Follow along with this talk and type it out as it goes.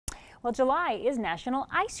Well, July is National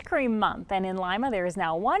Ice Cream Month, and in Lima, there is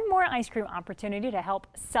now one more ice cream opportunity to help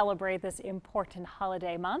celebrate this important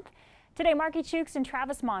holiday month. Today, Markey Chukes and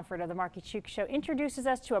Travis Monford of the Markey Chukes Show introduces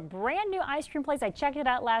us to a brand new ice cream place. I checked it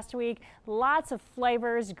out last week. Lots of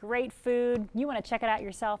flavors, great food. You want to check it out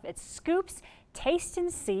yourself. It's Scoops Taste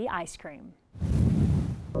and See Ice Cream.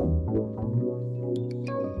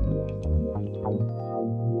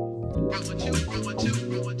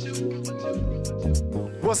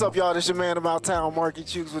 What's up, y'all? This your man about town, Markey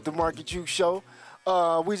Chukes with the Markey Chukes Show.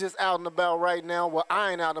 We just out and about right now. Well,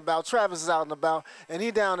 I ain't out and about. Travis is out and about, and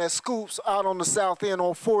he down at Scoops out on the south end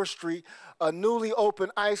on 4th Street, a newly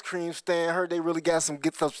opened ice cream stand. Heard they really got some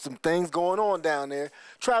things going on down there.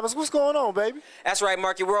 Travis, what's going on, baby? That's right,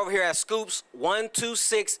 Markey. We're over here at Scoops,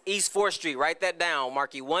 126 East 4th Street. Write that down,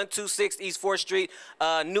 Markey. 126 East 4th Street.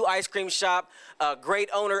 New ice cream shop. Great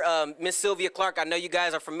owner, Miss Sylvia Clark. I know you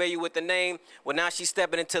guys are familiar with the name. Well, now she's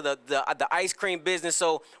stepping into the ice cream business,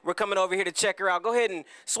 so we're coming over here to check her out. Go ahead and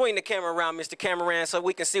swing the camera around, Mr. Cameraman, so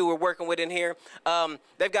we can see what we're working with in here.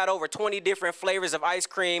 They've got over 20 different flavors of ice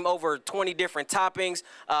cream, over 20 different toppings,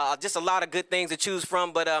 just a lot of good things to choose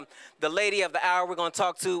from. But the lady of the hour we're going to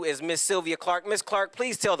talk to is Miss Sylvia Clark. Miss Clark,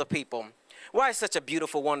 please tell the people why such a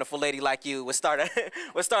beautiful, wonderful lady like you would start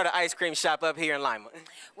an ice cream shop up here in Lima.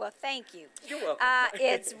 Well, thank you. You're welcome.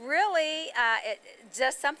 It's really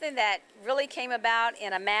just something that really came about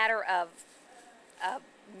in a matter of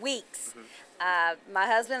weeks. Mm-hmm. My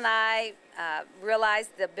husband and I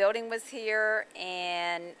realized the building was here,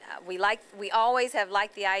 and we always have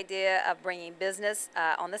liked the idea of bringing business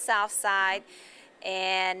on the south side.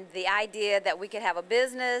 And the idea that we could have a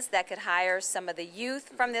business that could hire some of the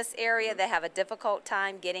youth from this area that have a difficult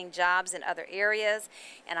time getting jobs in other areas.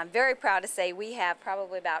 And I'm very proud to say we have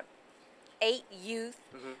probably about 8 youth,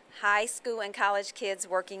 high school and college kids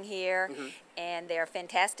working here, and they're a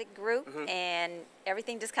fantastic group, and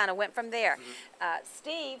everything just kind of went from there.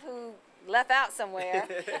 Steve, who left out somewhere,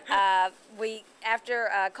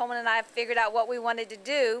 after Coleman and I figured out what we wanted to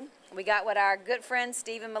do, we got with our good friend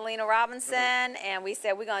Steve and Melina Robinson, and we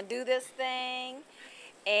said we're going to do this thing.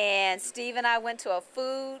 And Steve and I went to a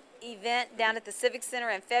food event down at the Civic Center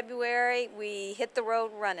in February. We hit the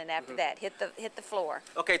road running after that, hit the floor.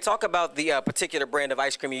 Okay, talk about the particular brand of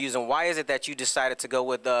ice cream you're using. Why is it that you decided to go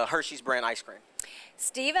with the Hershey's brand ice cream?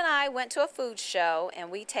 Steve and I went to a food show, and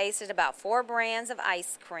we tasted about 4 brands of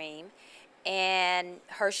ice cream. And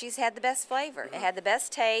Hershey's had the best flavor. It had the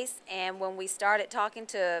best taste. And when we started talking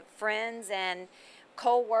to friends and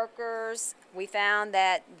co-workers, we found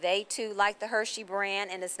that they too like the Hershey brand,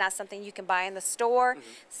 and it's not something you can buy in the store.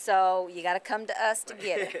 So you got to come to us to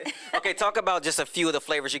get it. Okay, talk about just a few of the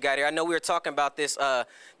flavors you got here. I know we were talking about this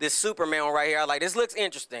this Superman one right here. I like this. Looks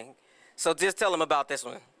interesting. So just tell them about this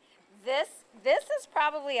one. This is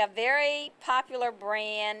probably a very popular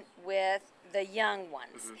brand with the young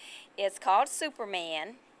ones. It's called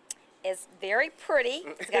Superman. It's very pretty.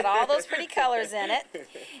 It's got all those pretty colors in it,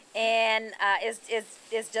 and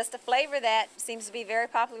it's just a flavor that seems to be very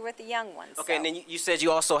popular with the young ones. Okay, so. and then you said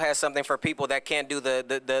you also had something for people that can't do the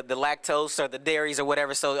lactose or the dairies or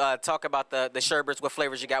whatever. So talk about the sherbets. What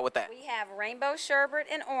flavors you got with that? We have rainbow sherbet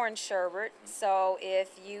and orange sherbet. So if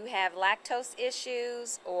you have lactose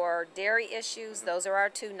issues or dairy issues, those are our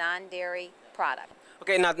 2 non-dairy products.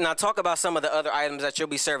 Okay, now talk about some of the other items that you'll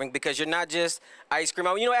be serving, because you're not just ice cream.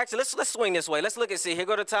 You know, actually, let's swing this way. Let's look and see. Here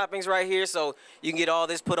go the toppings right here, so you can get all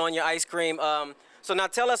this put on your ice cream. So now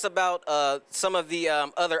tell us about some of the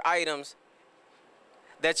other items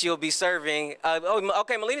that you'll be serving.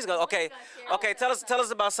 Okay, Melina's going. Okay, tell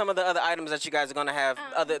us about some of the other items that you guys are going to have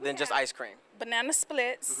other than just ice cream. Banana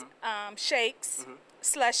splits, shakes,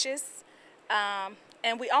 slushes.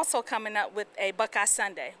 And we also coming up with a Buckeye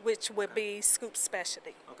Sundae, which would be Scoop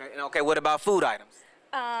specialty. Okay, and okay, what about food items?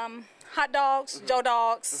 Hot dogs, Joe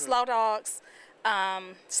dogs, slaw dogs,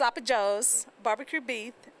 sloppy joes, barbecue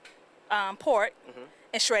beef, pork,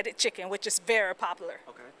 and shredded chicken, which is very popular.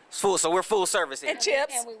 Okay, it's full, so we're full service here. And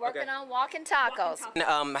chips. And we're working on walking tacos.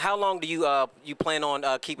 How long do you plan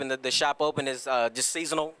on keeping the shop open? Is just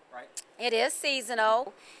seasonal, right? It is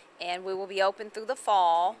seasonal, and we will be open through the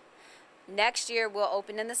fall. Next year, we'll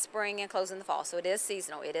open in the spring and close in the fall. So it is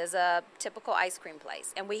seasonal. It is a typical ice cream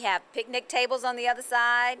place. And we have picnic tables on the other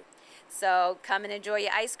side. So come and enjoy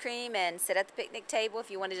your ice cream and sit at the picnic table if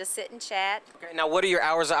you want to just sit and chat. Okay, now what are your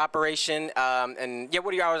hours of operation? What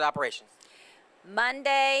are your hours of operation?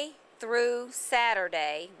 Monday through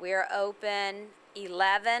Saturday, we're open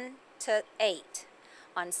 11 to 8.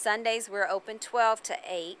 On Sundays, we're open 12 to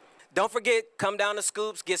 8. don't forget, come down to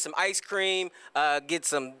Scoops, get some ice cream, get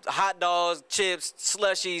some hot dogs, chips,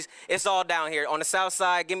 slushies. It's all down here on the south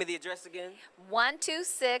side. Give me the address again.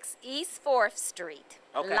 126 East 4th Street,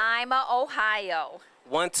 Okay. Lima, Ohio.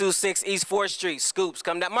 126 East 4th Street, Scoops.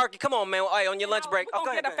 Come down. Marky, come on, man. Hey, on your lunch break. We're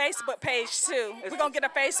going to get a Facebook page, too. We're going to get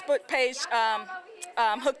a Facebook page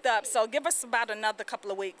hooked up, so give us about another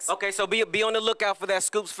couple of weeks. Okay, so be on the lookout for that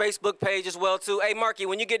Scoops Facebook page as well, too. Hey, Marky,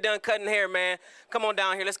 when you get done cutting hair, man, come on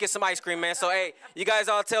down here. Let's get some ice cream, man. So, hey, you guys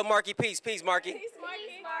all tell Marky peace. Peace, Marky. Peace,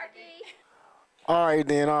 Marky. All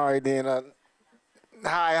right, then.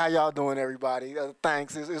 Hi, how y'all doing, everybody?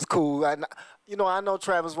 Thanks, it's cool. I know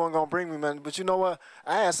Travis wasn't gonna bring me nothing, but you know what?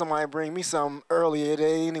 I had somebody bring me something earlier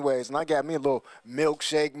today anyways, and I got me a little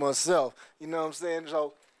milkshake myself. You know what I'm saying?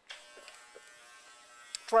 So,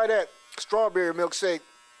 try that strawberry milkshake,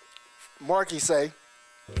 Marky say,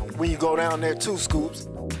 when you go down there to Scoops.